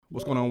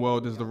What's going on,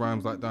 world? This is the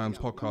Rhymes Like Dimes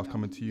podcast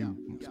coming to you.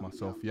 It's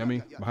myself,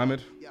 Yemi,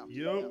 Mohammed,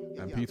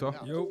 and Peter.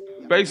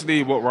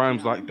 Basically, what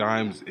Rhymes Like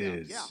Dimes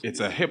is,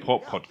 it's a hip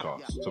hop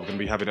podcast. So we're going to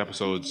be having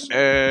episodes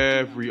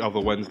every other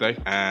Wednesday,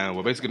 and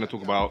we're basically going to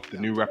talk about the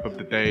new rap of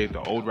the day,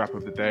 the old rap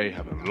of the day,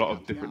 having a lot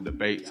of different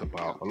debates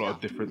about a lot of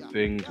different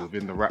things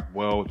within the rap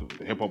world,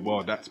 the hip hop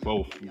world. That's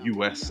both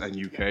US and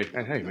UK.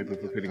 And hey, maybe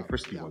if we're feeling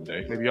frisky one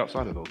day, maybe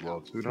outside of those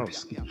worlds, who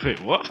knows? Wait,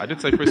 what? I did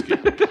say frisky.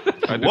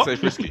 I did say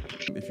frisky.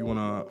 If you want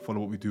to follow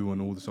what we do on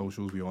all the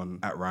socials, we're on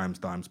 @Rhymes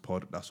Dimes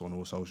Pod. That's on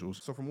all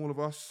socials. So from all of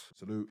us,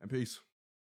 salute and peace.